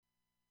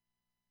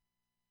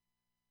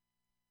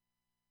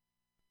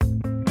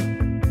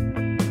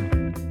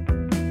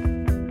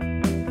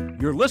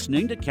You're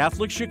listening to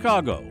Catholic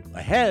Chicago.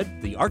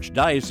 Ahead, the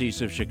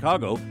Archdiocese of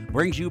Chicago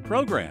brings you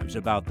programs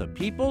about the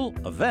people,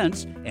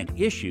 events, and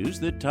issues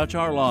that touch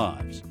our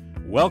lives.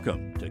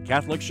 Welcome to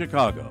Catholic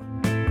Chicago.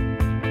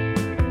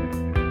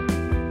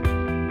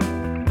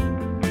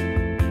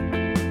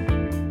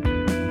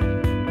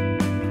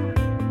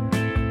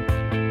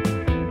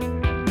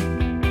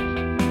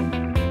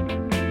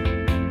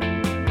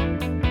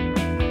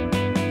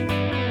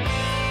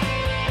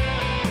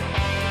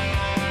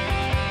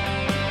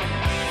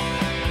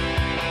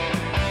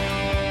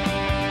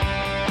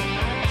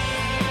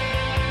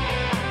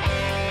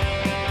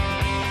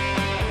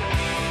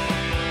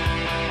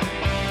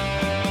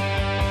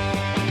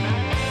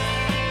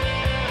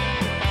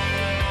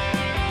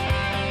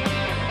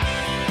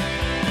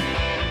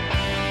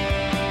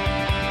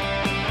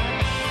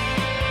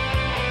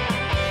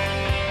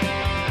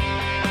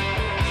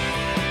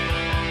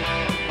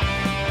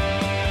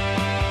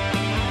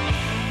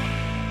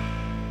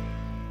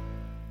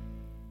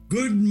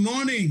 Good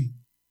morning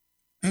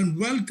and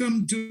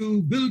welcome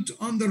to Built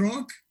on the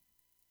Rock,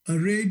 a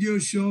radio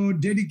show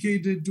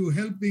dedicated to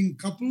helping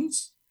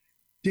couples,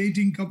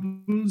 dating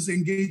couples,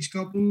 engaged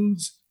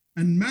couples,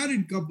 and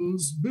married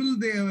couples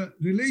build their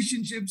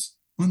relationships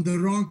on the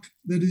rock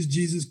that is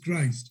Jesus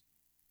Christ.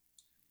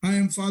 I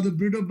am Father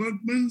Brito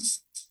Berkmans,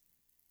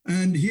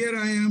 and here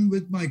I am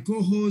with my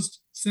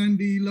co-host,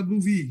 Sandy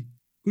Labouvi.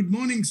 Good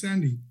morning,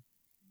 Sandy.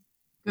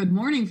 Good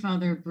morning,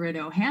 Father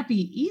Brito.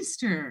 Happy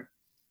Easter.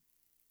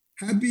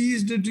 Happy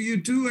Easter to you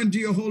too and to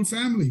your whole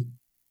family.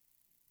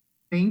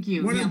 Thank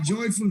you. What a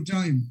joyful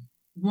time.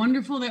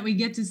 Wonderful that we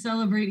get to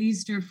celebrate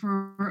Easter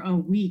for a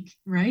week,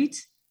 right?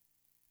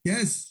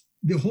 Yes,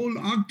 the whole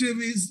octave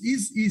is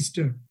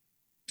Easter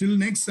till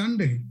next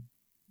Sunday.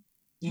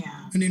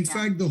 Yeah. And in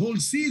fact, the whole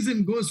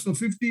season goes for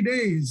 50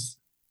 days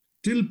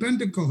till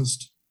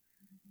Pentecost.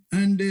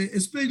 And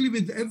especially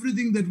with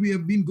everything that we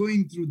have been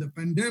going through, the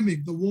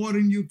pandemic, the war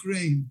in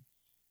Ukraine,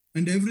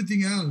 and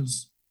everything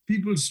else,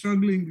 people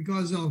struggling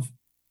because of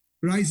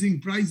rising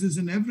prices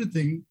and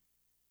everything,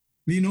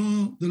 we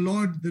know the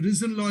Lord, the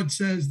risen Lord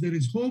says there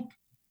is hope,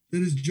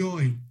 there is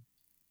joy.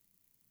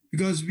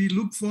 Because we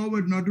look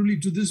forward not only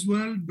to this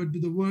world, but to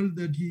the world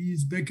that He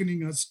is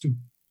beckoning us to.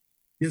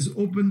 He has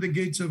opened the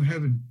gates of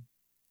heaven.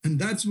 And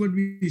that's what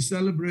we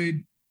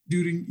celebrate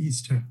during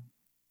Easter.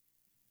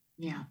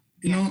 Yeah.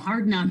 You know,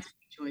 hard not to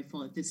be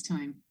joyful at this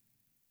time.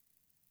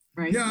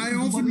 Right? Yeah, I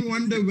often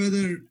wonder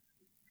whether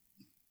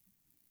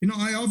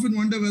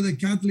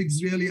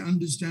Catholics really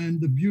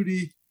understand the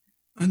beauty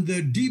and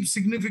the deep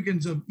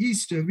significance of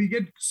Easter. We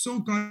get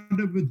so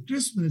caught up with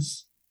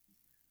Christmas,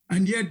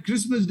 and yet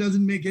Christmas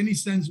doesn't make any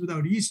sense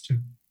without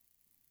Easter.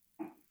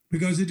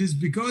 Because it is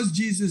because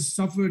Jesus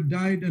suffered,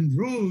 died, and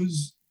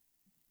rose,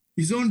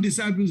 His own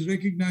disciples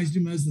recognized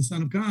Him as the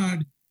Son of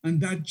God, and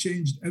that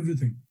changed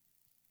everything.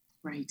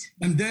 Right.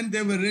 And then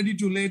they were ready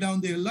to lay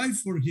down their life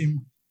for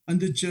Him,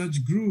 and the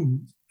church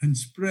grew and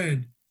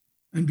spread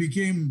and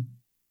became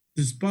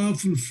this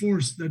powerful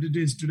force that it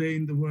is today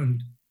in the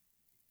world.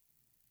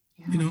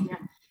 Yeah.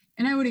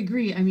 And I would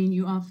agree. I mean,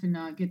 you often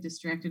get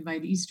distracted by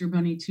the Easter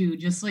Bunny too,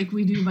 just like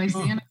we do by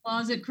Santa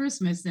Claus at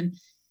Christmas. And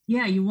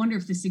yeah, you wonder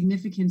if the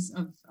significance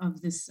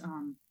of this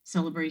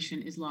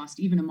celebration is lost,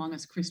 even among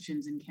us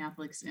Christians and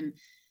Catholics. And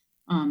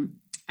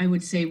I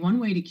would say one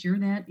way to cure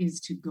that is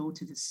to go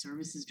to the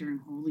services during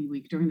Holy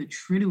Week, during the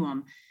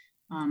Triduum.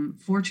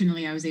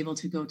 Fortunately, I was able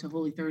to go to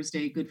Holy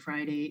Thursday, Good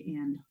Friday,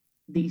 and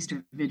the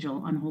Easter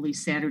Vigil on Holy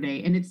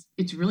Saturday. And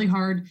it's really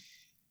hard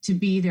to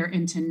be there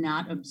and to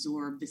not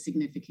absorb the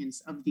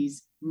significance of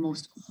these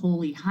most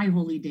holy, high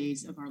holy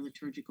days of our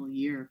liturgical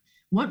year.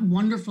 What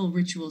wonderful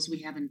rituals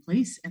we have in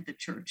place at the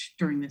church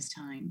during this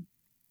time.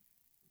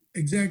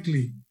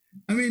 Exactly.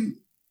 I mean,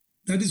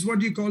 that is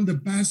what you call the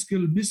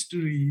Paschal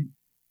mystery,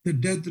 the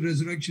death,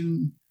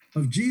 resurrection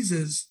of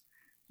Jesus.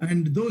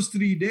 And those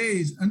 3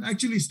 days, and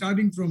actually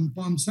starting from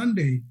Palm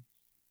Sunday,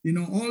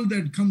 all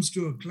that comes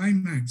to a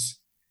climax.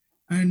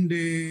 And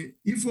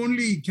if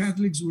only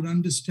Catholics would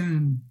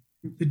understand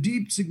the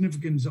deep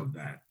significance of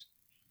that,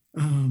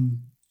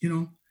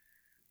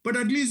 But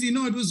at least,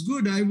 it was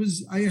good.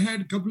 I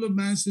had a couple of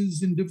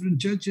masses in different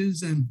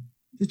churches, and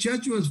the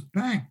church was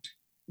packed.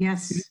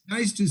 Yes. It's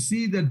nice to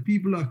see that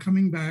people are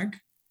coming back.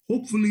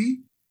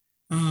 Hopefully,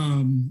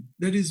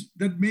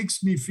 that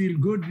makes me feel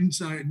good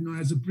inside.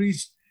 As a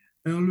priest,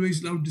 I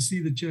always love to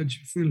see the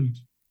church filled.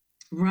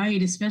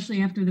 Right,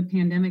 especially after the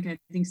pandemic, I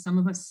think some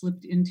of us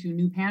slipped into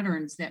new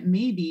patterns that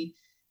maybe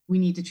we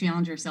need to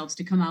challenge ourselves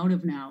to come out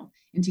of now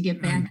and to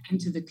get back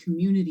into the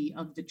community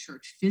of the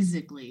church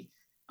physically.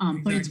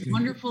 But it's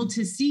wonderful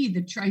to see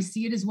I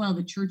see it as well.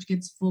 The church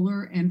gets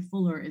fuller and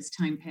fuller as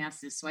time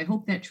passes. So I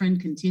hope that trend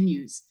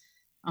continues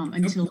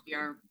until we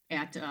are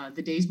at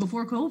the days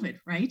before COVID,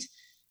 right?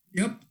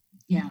 Yep.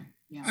 Yeah.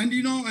 And,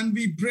 and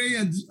we pray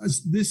at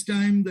this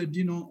time that,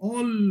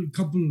 all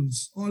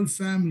couples, all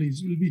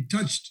families will be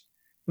touched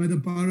by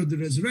the power of the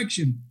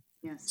resurrection.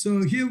 Yes.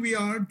 So here we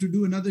are to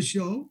do another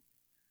show.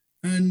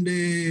 And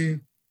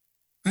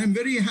I'm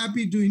very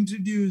happy to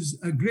introduce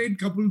a great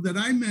couple that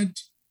I met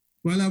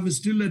while I was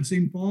still at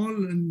St.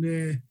 Paul,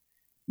 and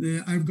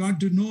I've got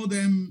to know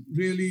them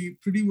really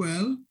pretty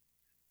well.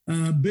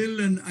 Bill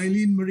and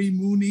Eileen Marie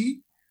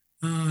Mooney,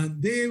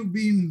 they've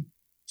been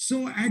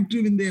so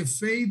active in their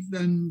faith,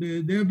 and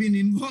they've been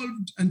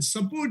involved and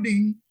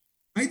supporting,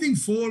 I think,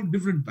 4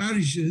 different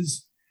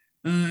parishes.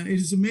 It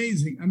is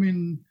amazing. I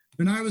mean,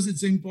 when I was at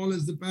St. Paul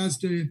as the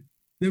pastor,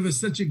 they were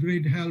such a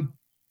great help.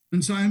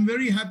 And so I'm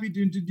very happy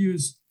to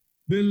introduce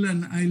Bill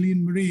and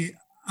Eileen Marie.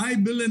 Hi,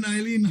 Bill and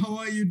Eileen. How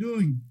are you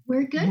doing?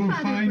 We're good, We're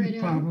Father fine,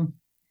 Brito. Father.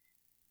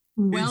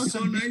 Welcome. It's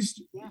so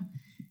nice.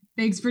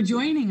 Thanks for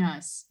joining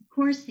us. Of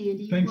course,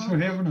 Sandy. Thanks for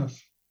having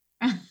us.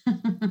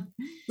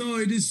 So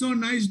it is so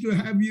nice to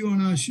have you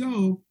on our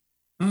show.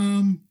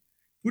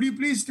 Would you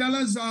please tell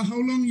us how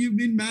long you've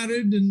been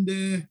married,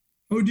 and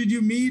how did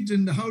you meet,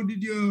 and how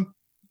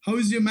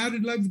is your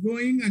married life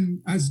going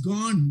and has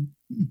gone?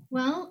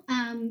 Well,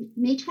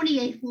 May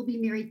 28th, we'll be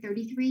married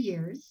 33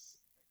 years.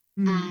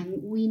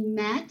 We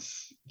met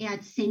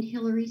at St.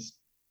 Hilary's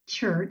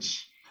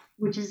Church,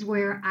 which is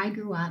where I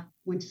grew up,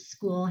 went to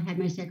school, had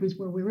my sacraments,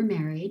 where we were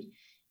married.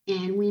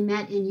 And we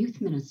met in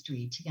youth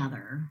ministry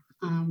together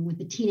with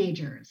the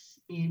teenagers,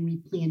 and we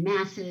planned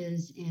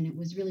masses, and it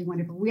was really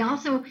wonderful. We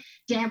also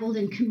dabbled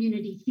in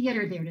community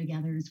theater there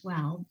together as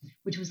well,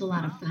 which was a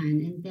lot of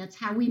fun. And that's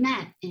how we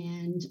met.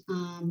 And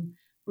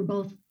we're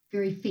both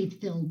very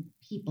faith-filled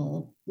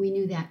people. We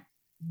knew that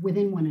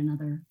within one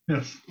another,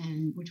 Yes.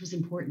 and which was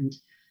important.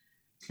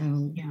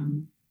 So Yeah.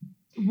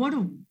 What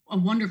a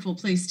wonderful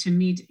place to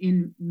meet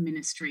in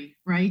ministry,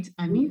 right?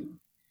 I mean,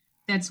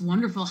 that's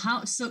wonderful.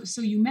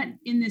 So you met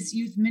in this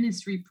youth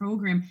ministry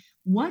program.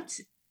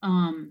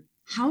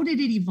 How did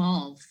it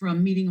evolve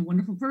from meeting a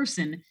wonderful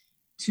person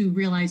to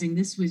realizing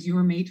this was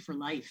your mate for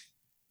life?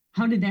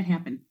 How did that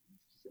happen?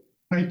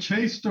 I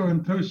chased her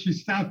until she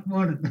stopped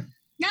running.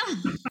 Yeah.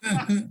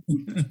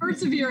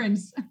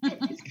 Perseverance.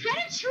 it's kind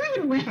of true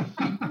in a way.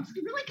 It's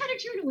really kind of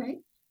true in a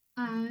way.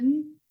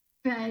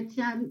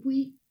 But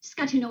we just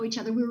got to know each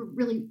other. We were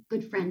really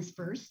good friends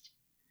first.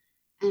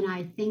 And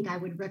I think I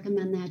would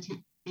recommend that to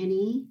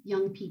any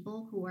young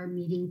people who are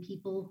meeting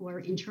people who are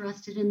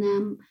interested in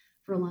them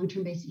for a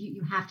long-term basis.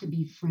 You have to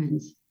be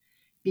friends,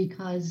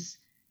 because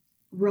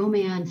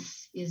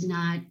romance is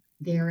not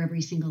there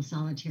every single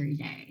solitary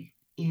day.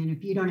 And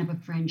if you don't have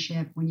a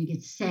friendship, when you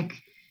get sick,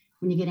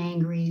 when you get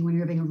angry, when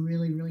you're having a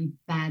really, really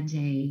bad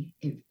day,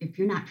 if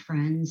you're not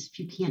friends, if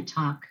you can't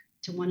talk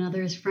to one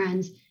another as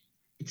friends,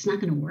 it's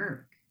not going to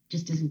work. It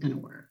just isn't going to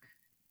work.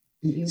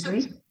 Do you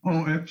agree?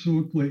 Oh,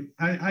 absolutely.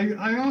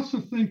 I also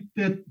think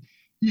that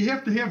you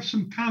have to have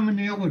some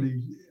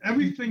commonality.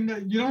 Everything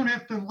that you don't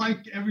have to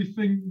like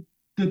everything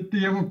that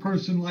the other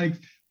person likes,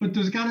 but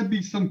there's got to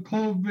be some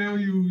core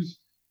values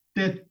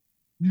that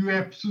you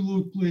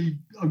absolutely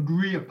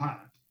agree upon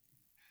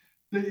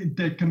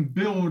that can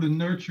build and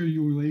nurture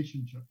your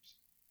relationships.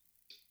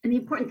 And the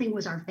important thing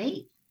was our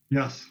faith.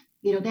 Yes.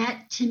 You know,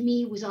 that to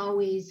me was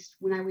always,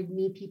 when I would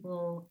meet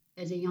people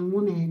as a young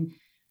woman,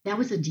 that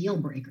was a deal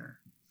breaker.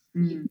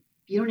 You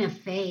don't have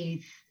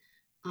faith.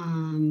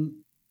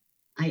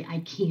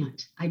 I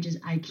can't.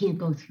 I can't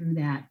go through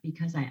that,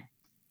 because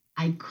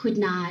I could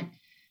not.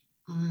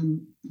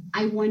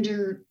 I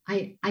wonder,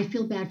 I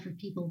feel bad for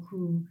people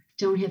who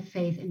don't have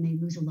faith and they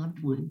lose a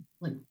loved one.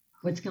 Like,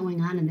 what's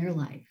going on in their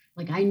life?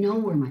 Like, I know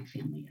where my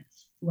family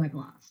is, who I've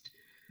lost.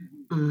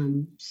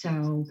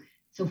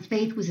 So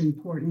faith was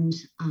important.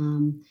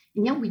 And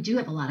yet we do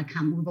have a lot of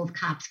common. We're both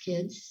cops'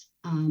 kids.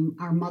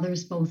 Our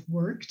mothers both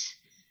worked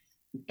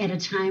at a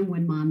time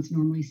when moms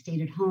normally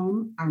stayed at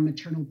home. Our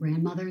maternal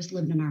grandmothers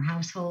lived in our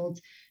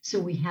households. So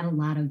we had a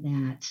lot of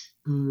that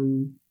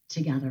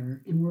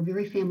together, and we're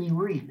very family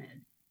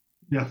oriented.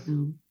 Yes.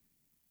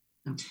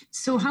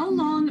 So how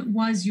long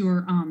was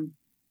your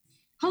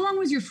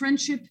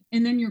friendship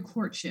and then your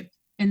courtship?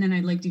 And then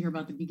I'd like to hear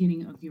about the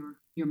beginning of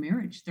your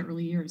marriage, the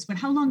early years. But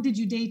how long did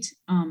you date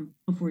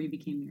before you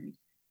became married?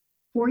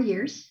 4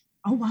 years.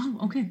 Oh, wow.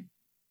 Okay.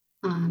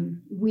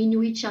 We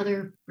knew each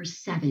other for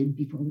 7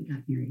 before we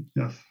got married.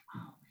 Yes.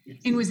 Wow.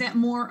 And was that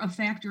more a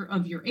factor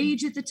of your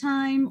age at the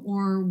time,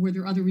 or were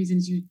there other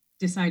reasons you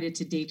decided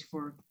to date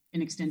for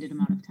an extended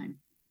amount of time?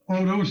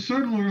 Oh, there was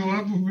certainly a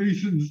lot of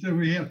reasons that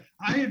we had.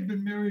 I had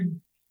been married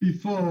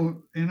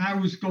before, and I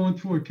was going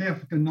through a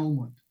Catholic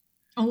annulment.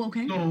 Oh,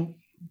 okay.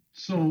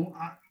 So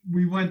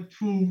we went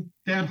through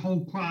that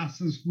whole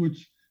process,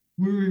 which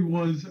really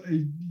was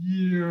a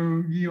year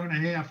and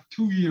a half,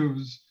 2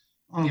 years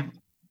of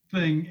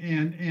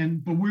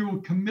thing. But we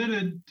were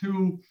committed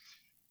to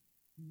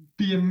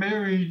being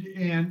married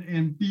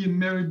and being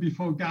married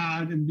before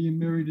God and being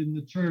married in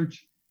the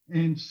church.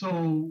 And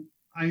so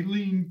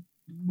Eileen,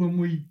 when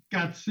we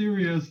got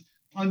serious,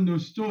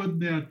 understood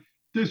that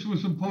this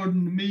was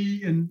important to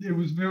me and it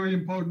was very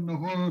important to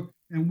her.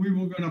 And we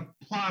were going to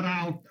plot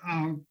out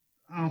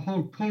our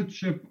whole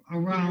courtship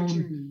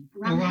around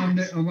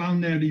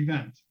that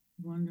event.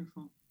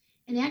 Wonderful.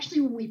 And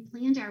actually, when we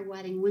planned our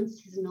wedding,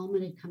 once his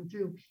annulment had come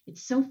through,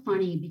 it's so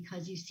funny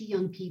because you see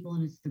young people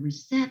and it's the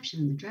reception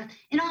and the dress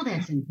and all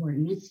that's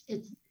important.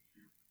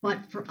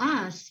 But for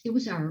us, it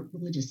was our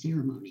religious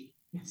ceremony.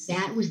 Yes.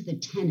 That was the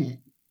tenet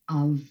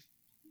of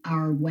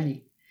our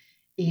wedding.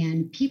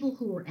 And people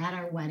who were at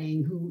our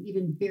wedding, who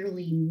even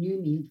barely knew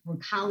me, were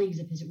colleagues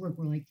of his at work,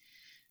 were like,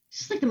 it's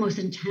just like the most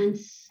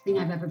intense thing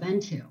I've ever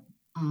been to.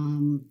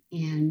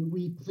 And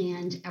we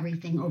planned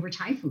everything over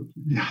Thai food.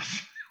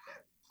 Yes.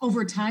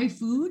 Over Thai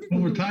food?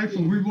 Over Thai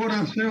food. We bought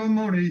our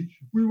ceremony.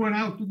 We went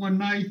out one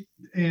night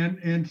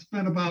and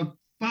spent about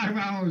 5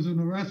 hours in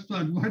a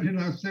restaurant right in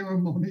our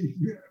ceremony.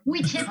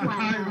 We tip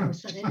well.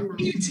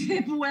 You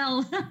tip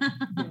well.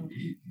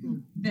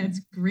 That's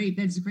great.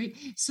 That's great.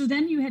 So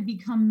then you had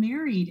become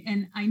married,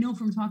 and I know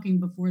from talking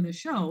before the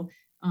show,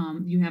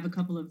 you have a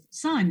couple of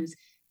sons.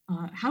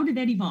 How did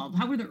that evolve?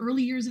 How were the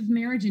early years of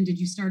marriage, and did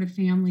you start a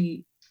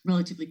family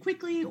relatively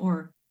quickly,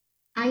 or?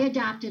 I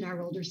adopted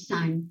our older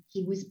son.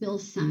 He was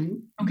Bill's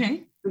son.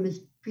 Okay. From his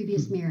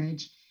previous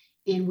marriage,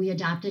 and we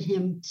adopted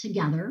him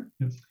together.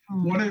 Yes.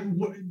 What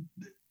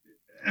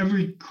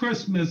every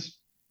Christmas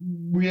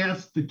we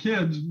asked the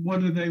kids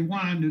what do they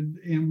wanted,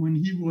 and when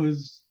he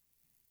was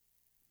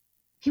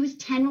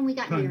 10 when we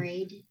got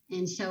married,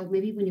 and so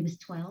maybe when he was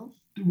 12.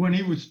 When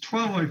he was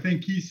 12, I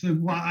think he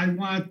said, "Well, I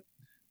want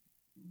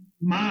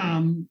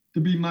mom to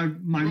be my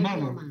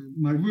mother,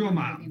 my real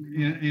mom,"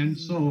 and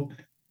so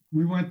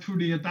we went through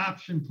the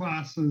adoption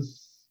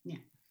process. Yeah.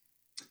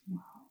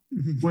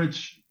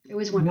 Which it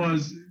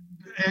was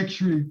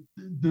actually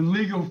the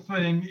legal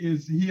thing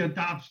is he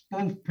adopts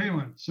both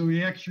parents. So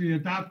he actually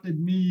adopted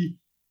me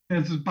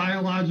as his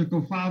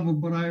biological father,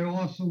 but I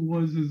also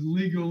was his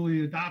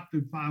legally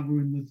adopted father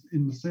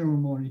in the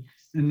ceremony.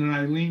 And then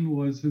Eileen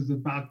was his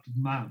adopted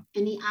mom.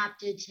 And he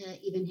opted to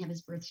even have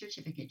his birth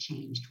certificate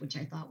changed, which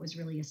I thought was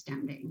really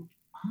astounding.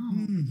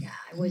 Oh. Yeah,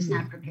 I was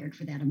not prepared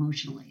for that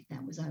emotionally.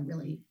 That was a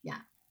really, yeah.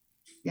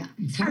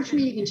 It's hard for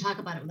me to even talk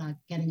about it without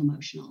getting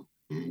emotional.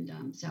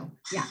 And so,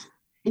 yeah.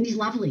 And he's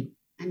lovely.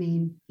 I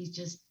mean, he's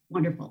just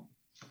wonderful.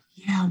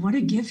 Yeah, what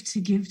a gift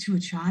to give to a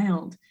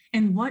child,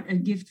 and what a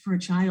gift for a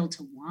child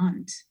to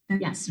want.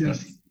 That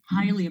speaks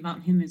highly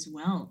about him as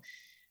well.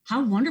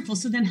 How wonderful.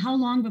 So then how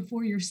long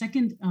before your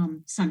second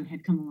son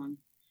had come along?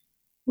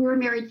 We were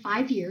married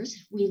 5 years.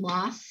 We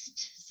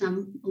lost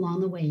some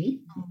along the way,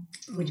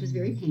 which was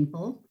very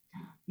painful.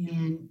 Yeah.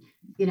 And,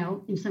 you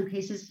know, in some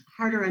cases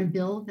harder on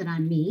Bill than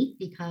on me,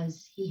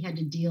 because he had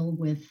to deal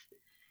with,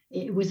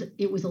 it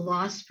was a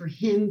loss for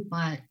him,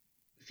 but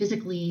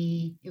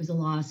physically it was a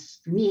loss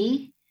for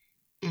me.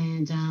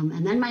 And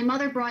then my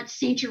mother brought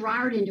Saint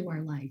Gerard into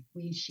our life.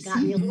 She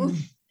got me a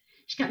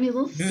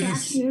little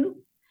statue,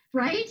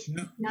 right?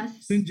 Yeah.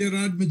 Yes. Saint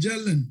Gerard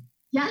Magellan.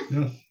 Yes.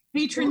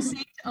 Patron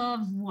saint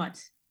of what?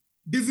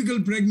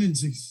 Difficult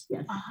pregnancies.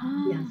 Yes.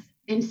 Yes.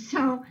 And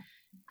so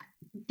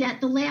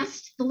that the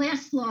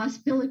last loss,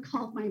 Bill had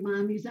called my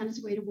mom. He was on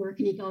his way to work,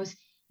 and he goes,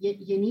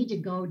 you need to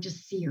go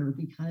just see her,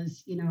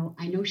 because, you know,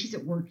 I know she's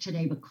at work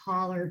today, but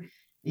call her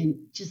and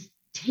just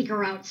take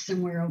her out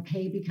somewhere,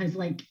 okay? Because,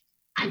 like,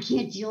 I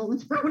can't deal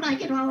with her when I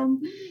get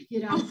home,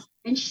 you know.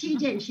 And she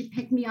did. She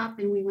picked me up,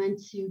 and we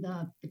went to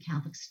the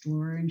Catholic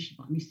store, and she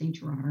bought me Saint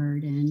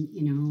Gerard, and,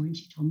 you know, and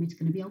she told me it's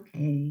going to be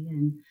okay.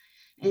 And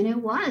it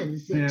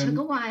was. It took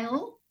a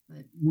while.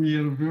 But we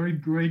had a very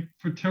great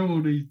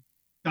fertility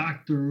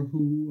doctor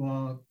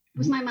who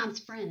was my mom's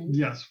friend.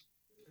 Yes.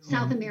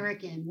 South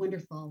American,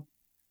 wonderful,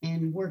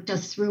 and worked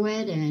us through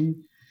it,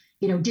 and,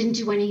 you know, didn't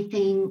do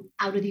anything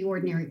out of the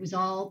ordinary. It was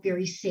all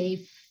very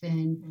safe,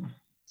 and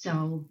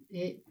so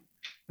it.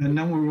 And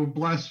then we were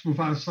blessed with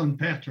our son,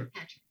 Patrick.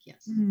 Patrick,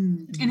 yes.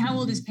 And how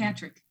old is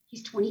Patrick?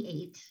 He's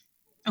 28.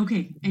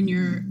 Okay. And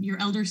your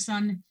elder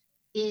son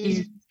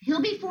is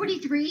he'll be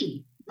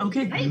 43.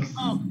 Okay. Yikes.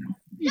 Oh,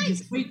 you're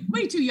just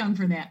way too young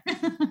for that.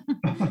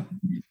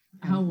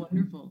 How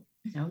wonderful.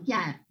 So,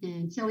 yeah.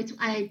 And so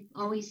I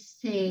always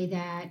say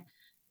that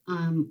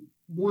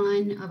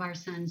one of our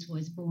sons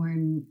was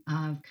born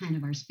of kind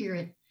of our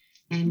spirit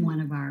and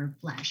one of our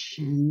flesh.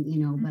 And, you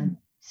know, but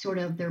sort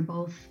of they're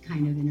both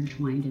kind of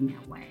intertwined in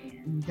that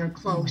way, and they're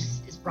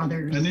close as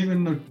brothers. And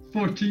even the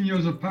 14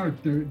 years apart,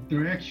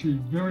 they're actually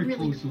very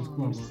really close as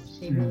brothers.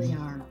 They really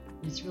are.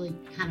 It's really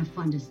kind of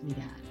fun to see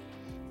that.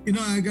 You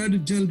know, I got to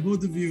tell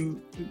both of you,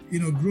 you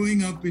know,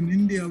 growing up in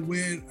India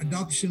where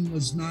adoption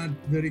was not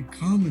very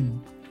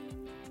common,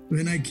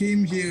 when I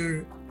came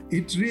here,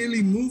 it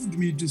really moved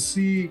me to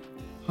see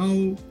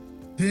how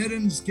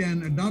parents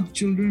can adopt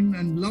children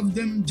and love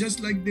them just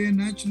like their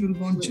natural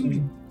born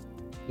children.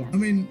 Yeah. I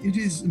mean, it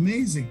is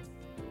amazing.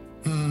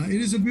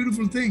 It is a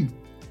beautiful thing.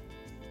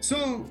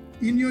 So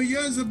in your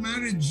years of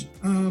marriage,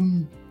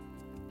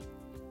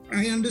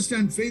 I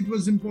understand faith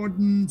was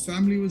important,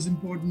 family was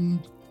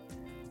important,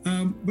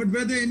 but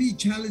were there any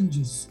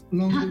challenges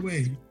along the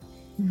way?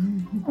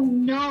 Oh,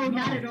 no,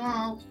 not at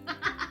all.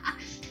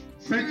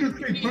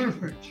 Practically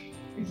perfect.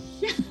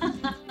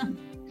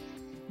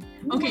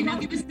 Okay, now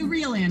give us the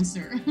real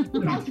answer.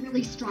 We're both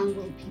really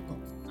strong-willed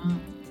people.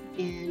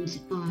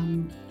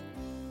 And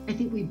I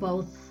think we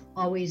both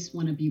always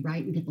want to be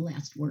right and get the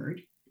last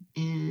word.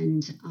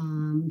 And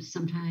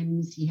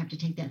sometimes you have to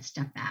take that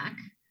step back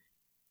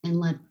and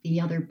let the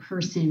other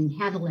person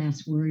have the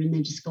last word and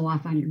then just go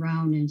off on your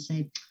own and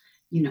say,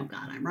 God,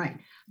 I'm right.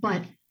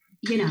 But,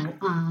 but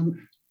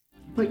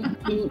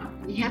you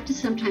have to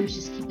sometimes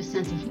just keep a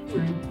sense of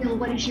humor. And Bill,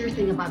 what is your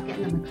thing about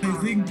getting in the car?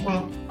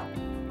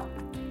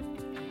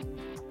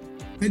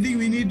 I think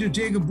we need to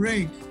take a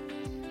break.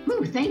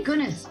 Ooh, thank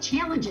goodness.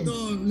 Challenges. So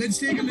let's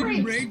take a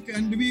little break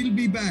and we'll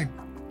be back.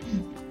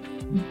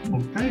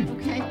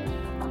 Okay.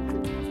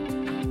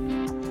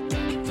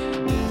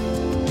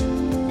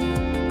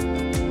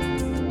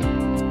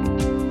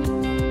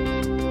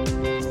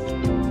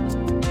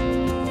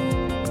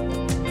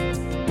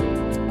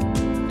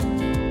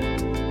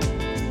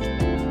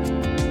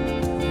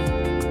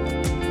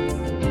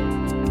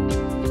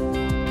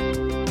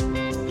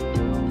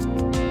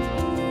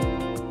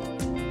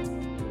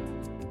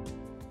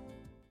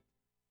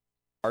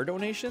 Car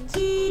donations?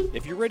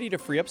 If you're ready to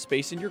free up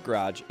space in your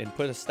garage and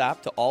put a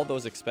stop to all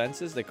those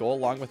expenses that go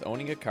along with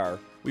owning a car,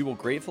 we will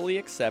gratefully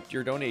accept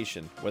your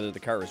donation, whether the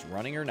car is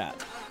running or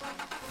not.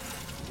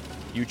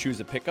 You choose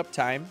a pickup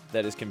time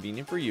that is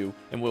convenient for you,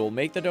 and we will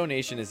make the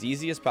donation as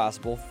easy as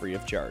possible free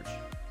of charge.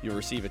 You'll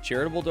receive a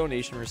charitable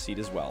donation receipt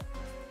as well.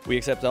 We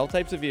accept all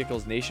types of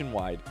vehicles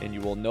nationwide, and you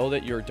will know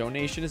that your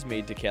donation is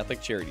made to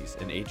Catholic Charities,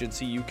 an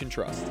agency you can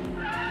trust.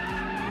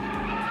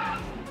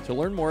 To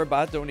learn more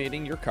about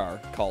donating your car,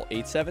 call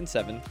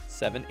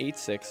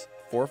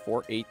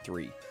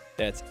 877-786-4483.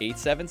 That's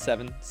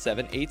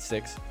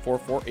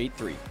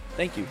 877-786-4483.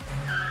 Thank you.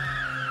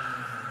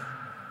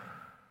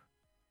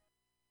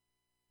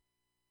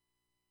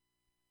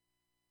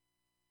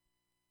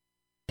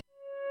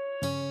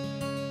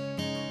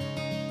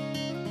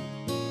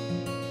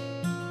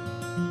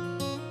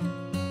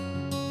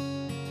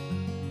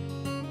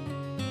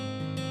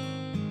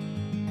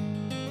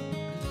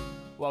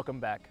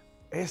 Welcome back.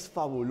 Es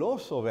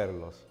fabuloso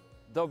verlos.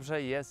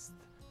 Dobrze jest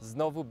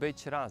znowu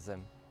być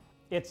razem.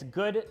 It's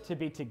good to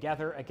be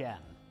together again.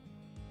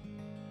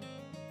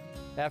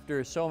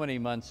 After so many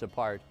months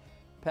apart,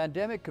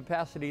 pandemic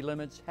capacity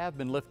limits have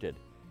been lifted,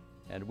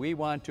 and we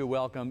want to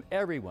welcome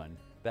everyone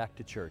back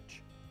to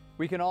church.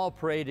 We can all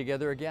pray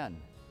together again.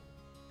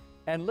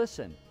 And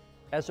listen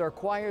as our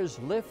choirs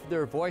lift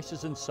their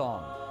voices in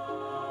song.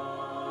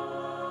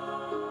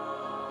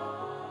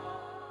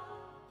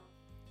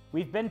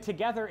 We've been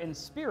together in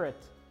spirit.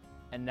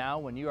 And now,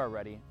 when you are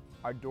ready,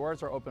 our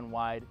doors are open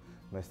wide.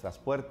 Nuestras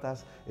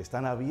puertas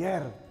están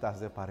abiertas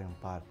de par en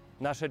par.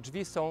 Nasze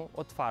drzwi są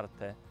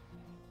otwarte.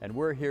 And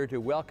we're here to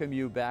welcome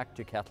you back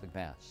to Catholic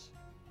Mass.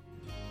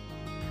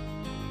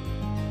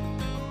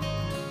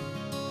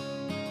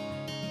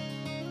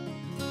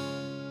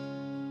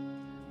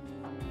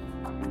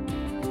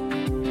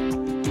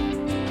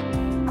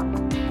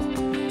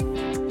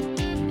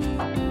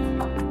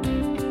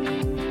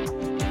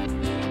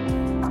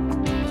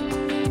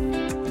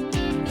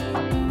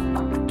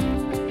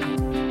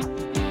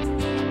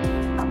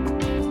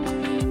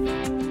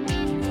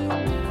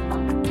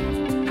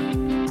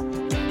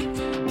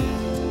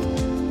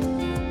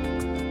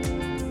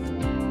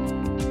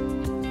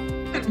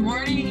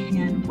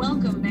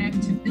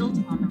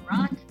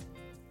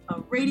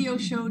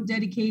 Show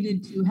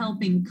dedicated to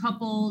helping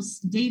couples,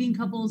 dating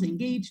couples,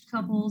 engaged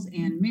couples,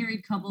 and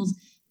married couples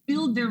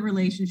build their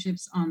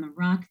relationships on the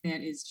rock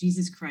that is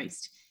Jesus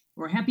Christ.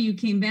 We're happy you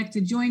came back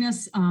to join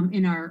us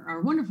in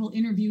our wonderful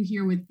interview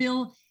here with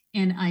Bill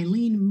and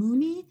Eileen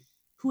Mooney,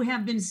 who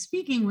have been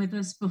speaking with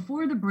us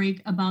before the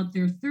break about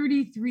their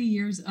 33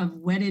 years of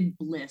wedded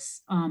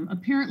bliss.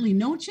 Apparently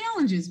no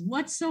challenges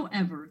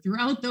whatsoever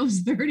throughout those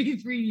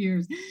 33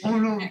 years. Oh,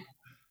 no.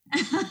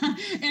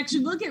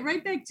 Actually, we'll get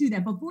right back to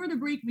that. Before the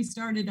break, we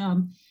started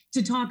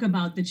to talk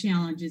about the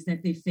challenges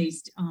that they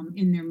faced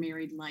in their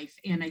married life.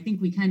 And I think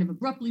we kind of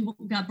abruptly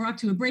got brought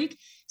to a break.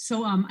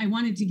 So I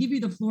wanted to give you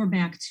the floor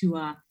back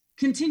to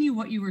continue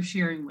what you were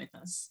sharing with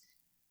us.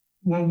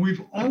 Well,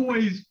 we've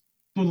always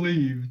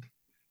believed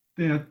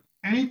that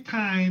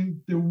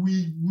anytime that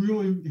we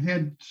really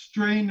had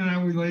strain in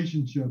our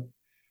relationship,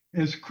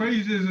 as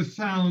crazy as it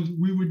sounds,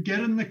 we would get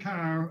in the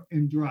car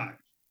and drive.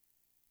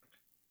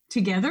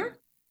 Together,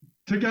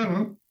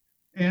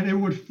 and it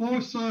would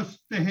force us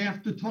to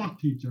have to talk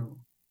to each other.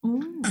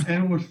 Ooh.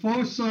 And it would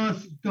force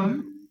us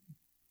to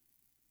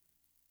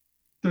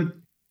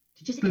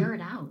just air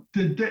it out.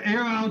 To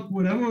air out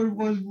whatever it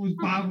was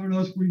bothering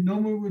us. We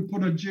normally would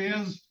put a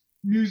jazz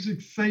music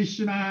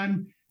station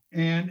on,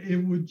 and it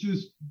would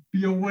just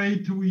be a way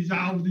to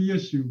resolve the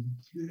issue.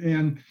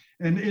 And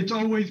it's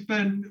always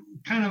been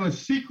kind of a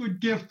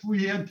secret gift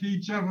we had to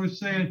each other,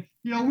 saying,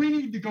 we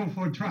need to go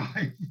for a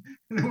drive.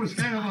 And it was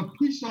kind of a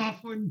peace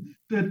offering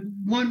that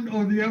one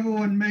or the other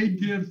one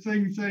made to the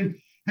thing, saying,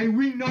 hey,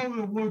 we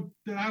know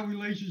that our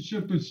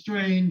relationship is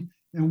strained,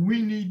 and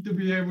we need to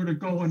be able to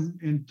go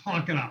and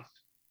talk it out.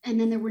 And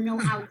then there were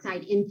no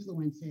outside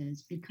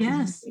influences,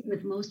 because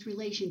with most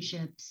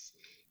relationships,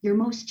 you're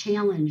most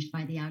challenged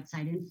by the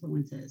outside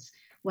influences.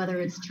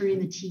 whether it's turning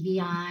the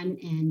TV on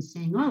and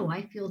saying, oh,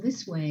 I feel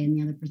this way. And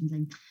the other person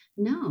saying,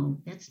 no,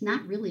 that's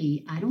not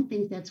really, I don't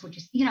think that's what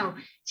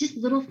just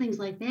little things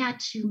like that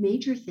to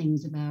major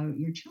things about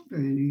your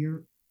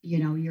children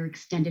or your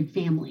extended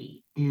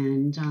family.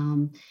 And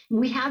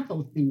we have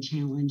both been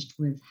challenged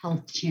with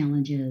health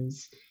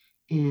challenges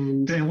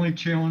and family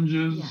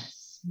challenges. Yes.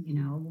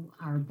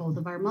 Both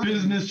of our mothers.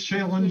 Business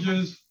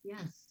challenges.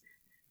 Yes.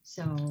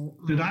 So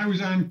that I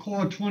was on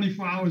call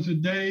 24 hours a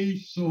day.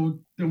 So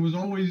there was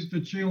always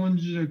the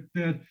challenge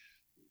that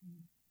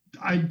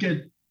I'd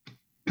get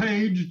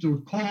paged or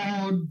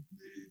called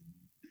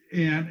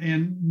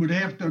and would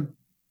have to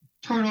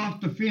turn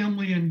off the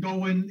family and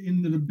go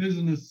into the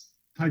business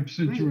type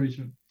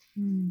situation.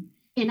 Right.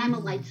 And I'm a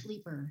light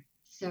sleeper.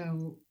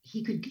 So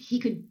he could,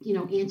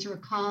 answer a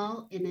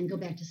call and then go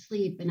back to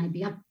sleep and I'd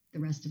be up the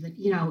rest of it,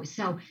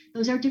 so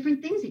those are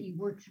different things that you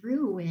work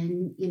through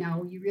and,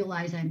 you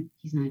realize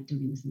he's not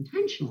doing this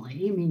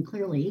intentionally. I mean,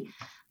 clearly,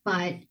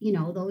 but,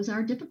 those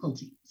are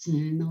difficulties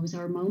and those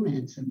are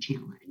moments of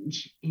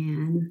challenge.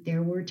 And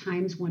there were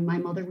times when my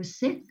mother was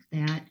sick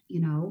that,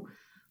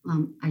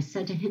 I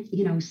said to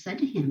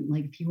him,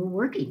 like, if you were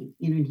working,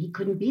 and he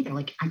couldn't be there,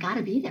 like, I got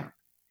to be there,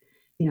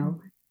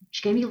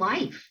 she gave me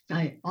life,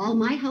 all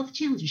my health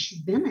challenges,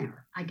 she's been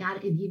there. I got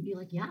it. And he'd be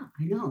like, yeah,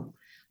 I know.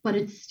 But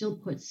it still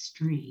puts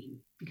strain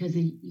because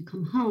you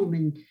come home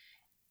and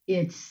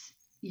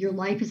your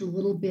life is a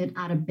little bit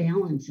out of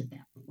balance at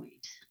that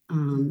point.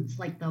 It's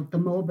like the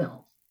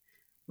mobile,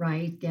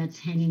 right? That's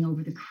hanging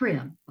over the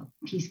crib. A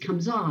piece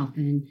comes off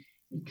and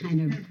it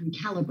kind of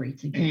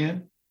recalibrates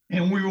again.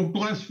 And we were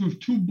blessed with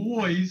 2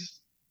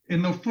 boys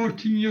and they're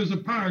 14 years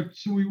apart.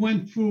 So we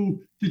went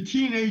through the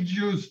teenage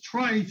years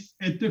twice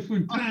at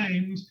different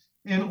times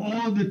and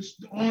all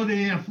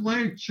the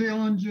athletic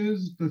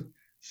challenges, the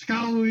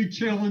scholarly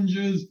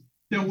challenges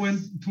that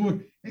went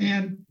through,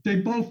 and they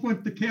both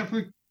went to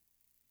Catholic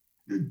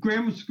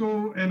grammar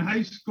school and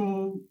high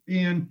school,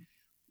 and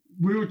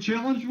we were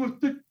challenged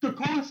with the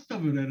cost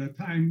of it at a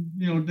time,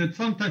 that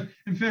sometimes,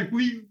 in fact,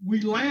 we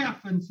laugh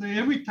and say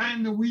every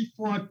time that we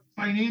thought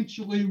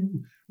financially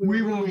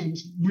we were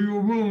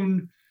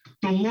ruined,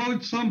 the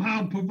Lord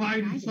somehow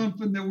provided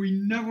something that we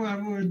never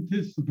ever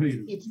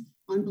anticipated. It's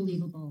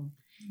unbelievable.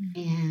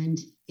 And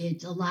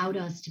it allowed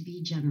us to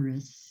be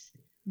generous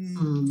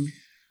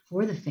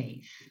for the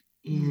faith.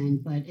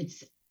 But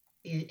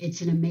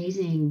it's an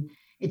amazing,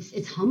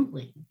 it's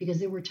humbling because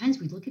there were times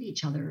we'd look at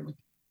each other,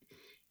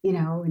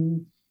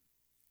 and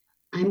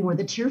I'm more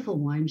the tearful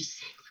one, just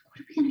saying,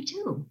 what are we going to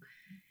do?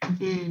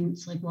 And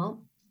it's like,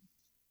 well,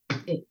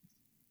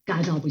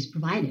 God's always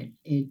provided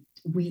it.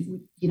 We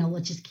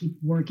let's just keep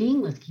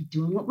working. Let's keep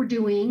doing what we're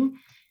doing.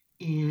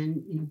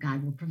 And,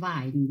 God will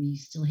provide, and we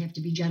still have to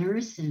be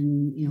generous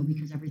and,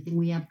 because everything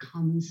we have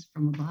comes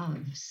from above.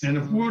 So. And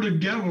if we're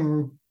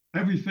together,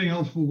 everything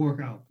else will work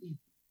out.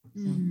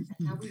 So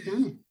that's how we've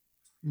done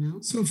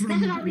it, So it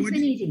hasn't always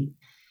been easy.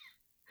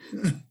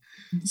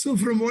 So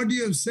from what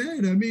you have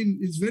said, I mean,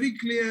 it's very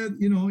clear,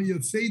 your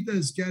faith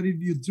has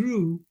carried you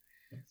through.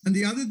 And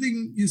the other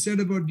thing you said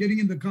about getting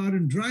in the car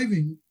and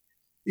driving,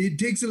 it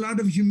takes a lot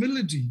of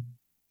humility.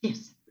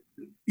 Yes.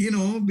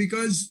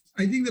 Because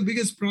I think the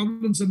biggest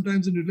problem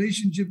sometimes in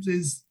relationships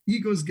is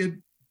egos get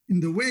in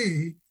the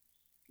way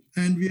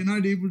and we are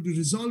not able to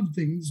resolve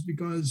things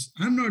because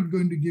I'm not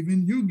going to give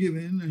in, you give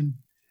in.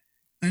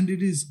 And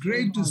it is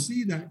great to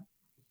see that.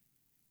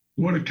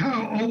 Well, the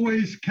car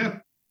always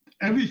kept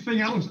everything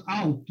else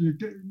out.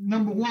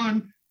 Number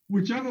one,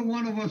 whichever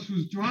one of us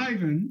was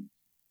driving,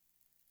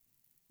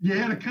 you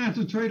had to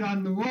concentrate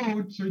on the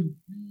road. So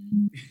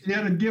you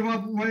had to give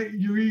up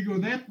your ego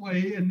that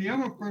way. And the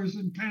other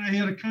person kind of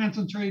had to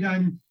concentrate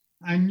on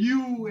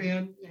you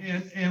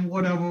and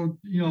whatever,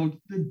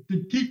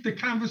 to keep the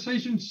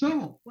conversation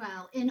civil.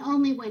 Well, and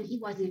only when he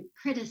wasn't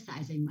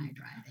criticizing my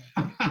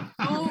driving.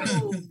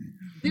 Oh,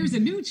 there's a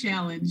new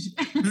challenge.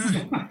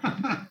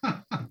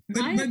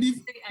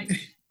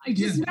 I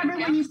just remember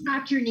when you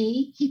popped your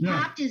knee. He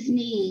popped his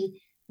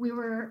knee. We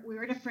were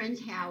at a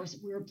friend's house.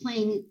 We were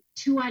playing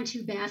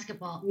 2-on-2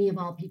 basketball, me of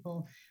all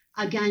people,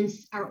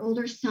 against our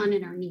older son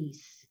and our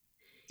niece.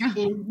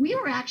 And we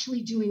were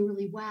actually doing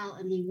really well.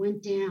 And he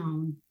went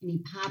down and he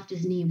popped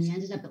his knee. And we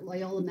ended up at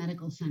Loyola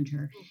Medical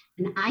Center.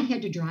 And I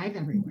had to drive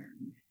everywhere.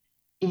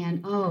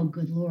 And oh,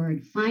 good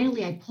Lord.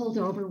 Finally, I pulled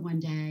over one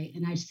day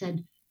and I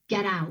said,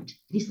 get out. And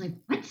he's like,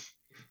 what?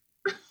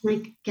 I'm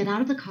like, get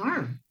out of the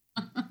car.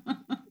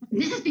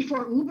 This is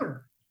before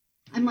Uber.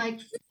 I'm like,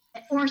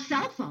 or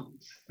cell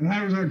phones. And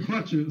I was on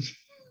crutches.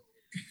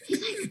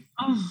 He's like,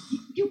 oh,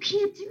 you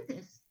can't do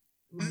this.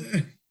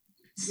 Like,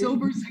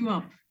 sobers you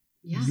up.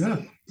 Yeah.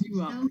 So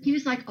he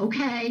was like,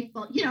 okay.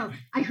 Well,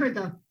 I heard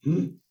the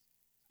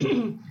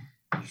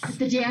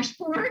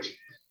dashboard.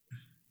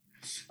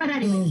 But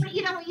anyway,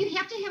 you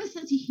have to have a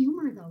sense of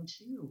humor though,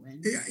 too.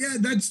 And yeah,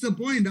 that's the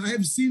point. I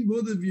have seen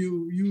both of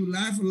you. You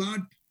laugh a lot.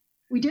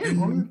 We do.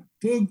 And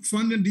poke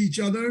fun at each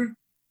other.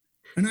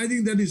 And I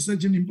think that is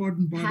such an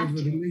important part of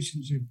the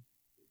relationship.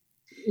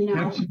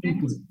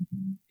 Absolutely.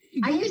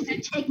 I used to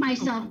take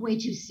myself way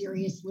too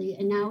seriously,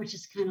 and now it's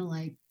just kind of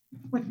like,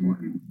 what for,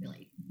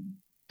 really?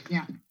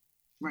 Yeah.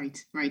 Right.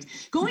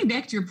 Going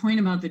back to your point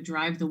about the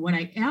drive, what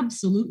I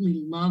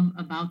absolutely love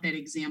about that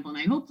example, and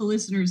I hope the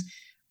listeners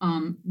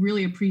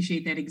really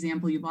appreciate that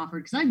example you've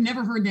offered, because I've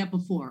never heard that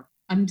before.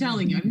 I'm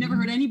telling you, I've never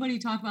heard anybody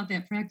talk about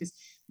that practice.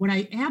 What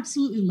I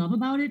absolutely love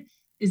about it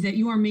is that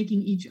you are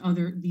making each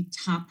other the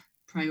top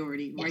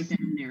priority right then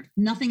and there.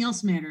 Nothing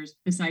else matters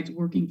besides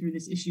working through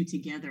this issue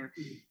together.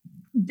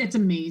 That's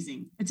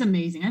amazing. It's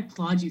amazing. I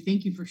applaud you.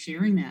 Thank you for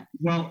sharing that.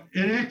 Well,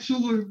 it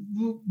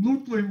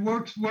absolutely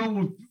works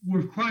well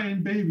with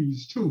crying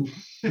babies too.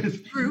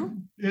 True.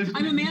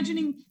 I'm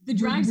imagining the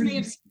drives may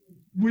have.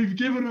 We've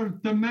given her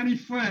to many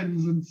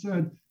friends and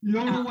said, you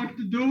don't know what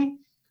to do?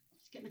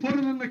 Put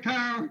them in the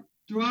car,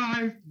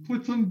 drive,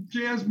 put some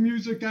jazz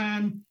music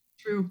on.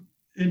 True.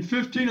 In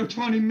 15 or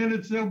 20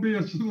 minutes, they'll be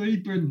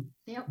asleep. And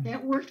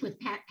that worked with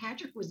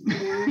Patrick was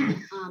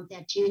born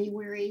that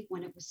January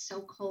when it was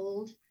so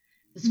cold.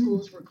 The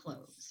schools were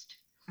closed.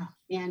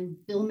 And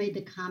Bill made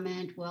the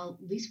comment, well,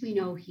 at least we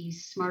know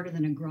he's smarter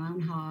than a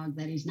groundhog,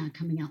 that he's not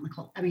coming out in the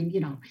cold. I mean,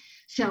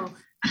 so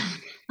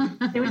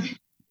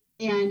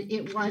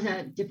it was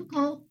a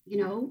difficult,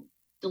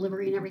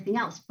 delivery and everything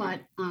else. But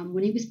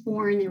when he was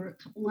born, there were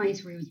a couple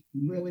nights where he was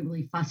really,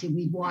 really fussy.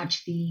 We'd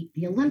watch the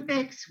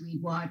Olympics,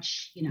 we'd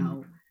watch,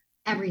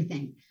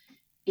 everything.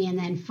 And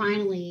then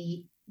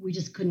finally, we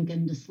just couldn't get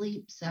him to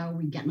sleep. So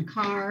we'd get in the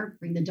car,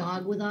 bring the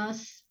dog with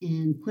us,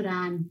 and put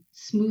on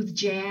smooth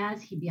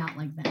jazz. He'd be out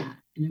like that.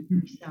 And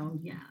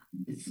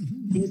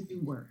things do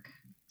work.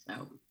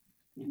 So,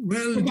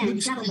 well,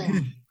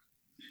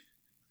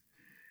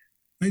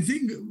 I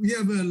think we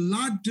have a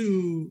lot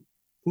to,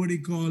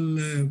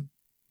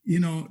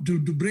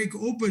 to break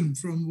open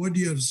from what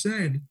you have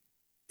said.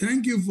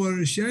 Thank you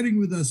for sharing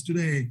with us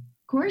today.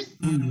 Of course.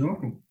 You're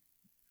welcome.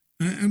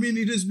 I mean,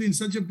 it has been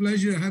such a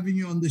pleasure having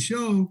you on the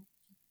show.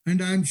 And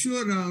I'm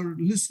sure our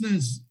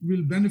listeners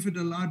will benefit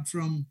a lot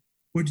from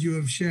what you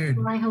have shared.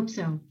 Well, I hope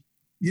so.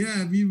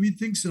 Yeah, we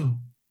think so.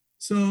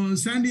 So,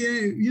 Sandy,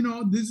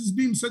 this has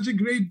been such a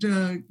great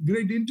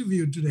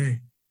interview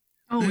today.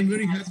 Oh, I'm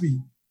very happy.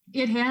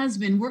 It has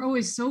been. We're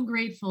always so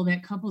grateful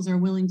that couples are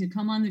willing to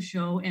come on the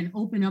show and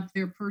open up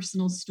their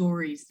personal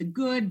stories, the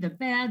good, the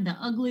bad, the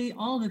ugly,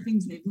 all the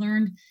things they've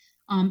learned,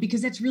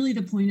 because that's really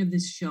the point of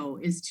this show,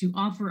 is to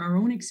offer our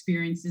own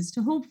experiences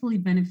to hopefully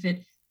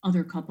benefit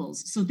other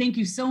couples. So thank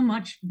you so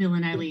much, Bill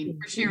and Eileen,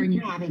 for sharing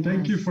your.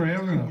 Thank you for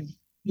having us.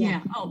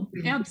 Yeah. Oh,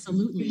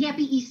 absolutely.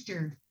 Happy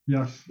Easter.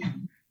 Yes.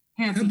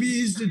 Happy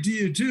Easter to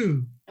you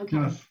too. Okay.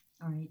 Yes.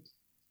 All right.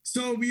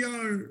 So we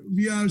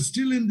are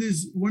still in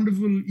this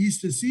wonderful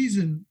Easter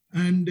season,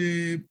 and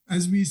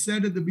as we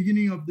said at the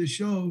beginning of the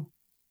show,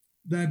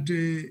 that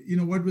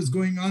what was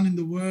going on in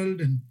the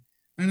world, and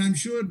I'm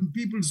sure in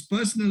people's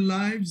personal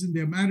lives, in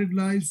their married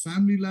lives,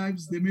 family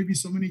lives, there may be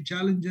so many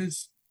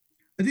challenges.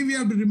 I think we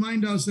have to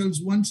remind ourselves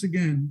once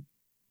again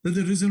that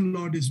the risen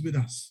Lord is with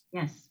us.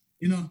 Yes.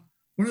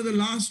 One of the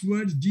last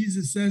words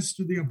Jesus says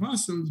to the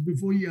apostles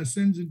before he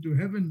ascends into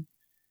heaven,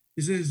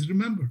 he says,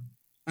 remember,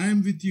 I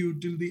am with you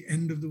till the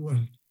end of the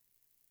world.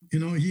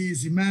 He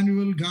is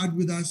Emmanuel, God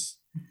with us.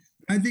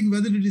 I think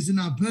whether it is in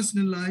our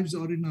personal lives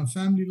or in our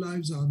family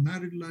lives, our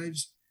married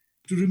lives,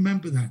 to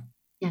remember that.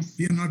 Yes.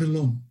 We are not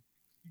alone.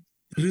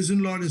 The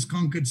risen Lord has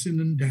conquered sin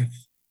and death.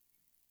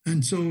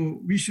 And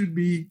so we should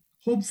be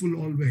hopeful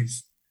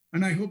always.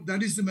 And I hope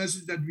that is the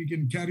message that we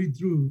can carry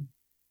through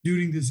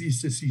during this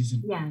Easter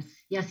season.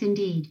 Yes,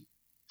 indeed.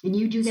 And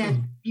you do that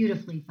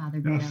beautifully, Father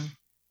Bill. Yes.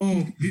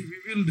 Oh, we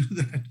will do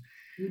that.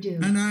 You do.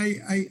 And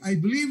I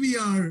believe we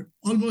are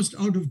almost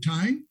out of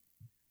time.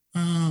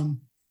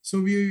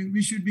 So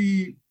we should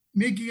be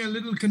making a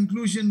little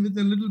conclusion with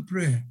a little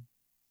prayer.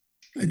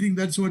 I think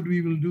that's what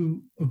we will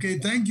do. Okay,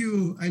 thank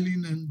you,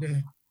 Eileen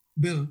and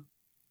Bill.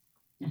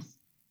 Yes.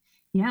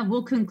 Yeah,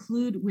 we'll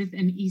conclude with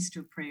an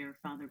Easter prayer,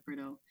 Father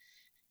Brito.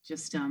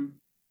 Just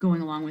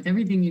going along with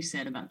everything you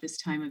said about this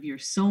time of year,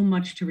 so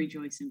much to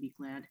rejoice and be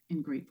glad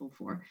and grateful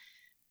for.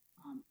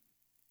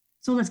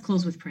 So let's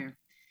close with prayer.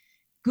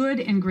 Good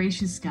and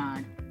gracious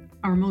God,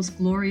 our most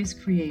glorious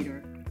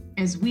Creator,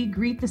 as we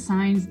greet the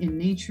signs in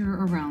nature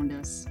around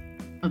us,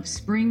 of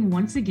spring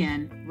once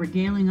again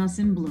regaling us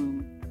in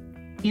bloom,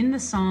 in the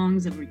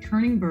songs of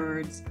returning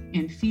birds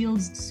and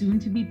fields soon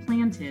to be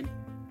planted,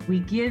 we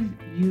give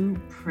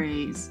you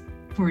praise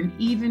for an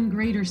even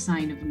greater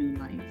sign of new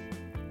life,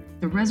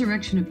 the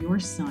resurrection of your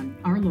Son,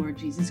 our Lord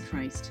Jesus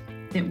Christ,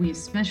 that we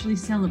especially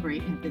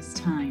celebrate at this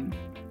time.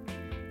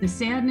 The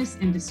sadness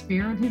and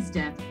despair of his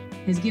death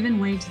has given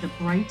way to the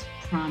bright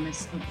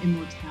promise of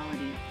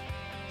immortality.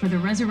 For the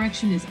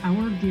resurrection is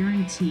our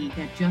guarantee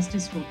that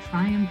justice will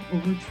triumph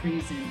over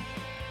treason,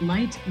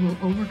 light will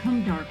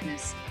overcome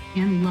darkness,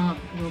 and love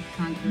will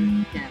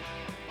conquer death.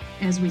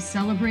 As we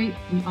celebrate,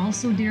 we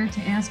also dare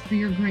to ask for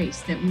your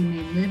grace that we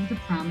may live the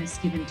promise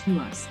given to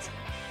us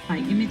by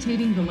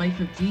imitating the life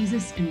of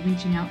Jesus and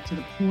reaching out to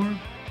the poor,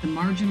 the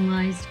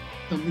marginalized,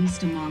 the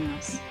least among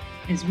us,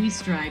 as we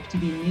strive to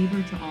be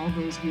neighbor to all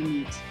those we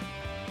meet.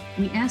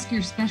 We ask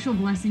your special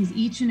blessings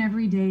each and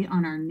every day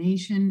on our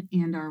nation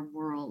and our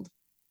world.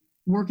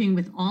 Working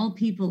with all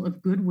people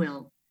of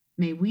goodwill,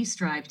 may we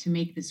strive to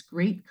make this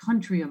great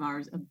country of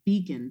ours a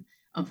beacon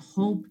of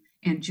hope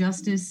and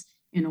justice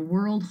in a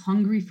world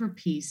hungry for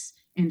peace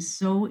and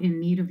so in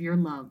need of your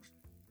love.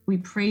 We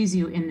praise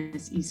you in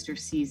this Easter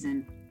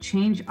season.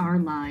 Change our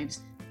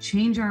lives,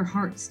 change our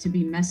hearts to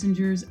be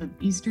messengers of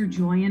Easter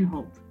joy and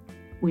hope.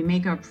 We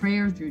make our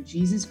prayer through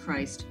Jesus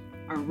Christ,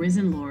 our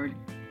risen Lord,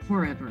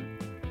 forever.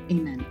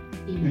 Amen.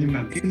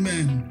 Amen.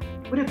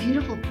 Amen. What a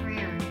beautiful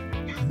prayer.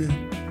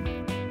 Amen.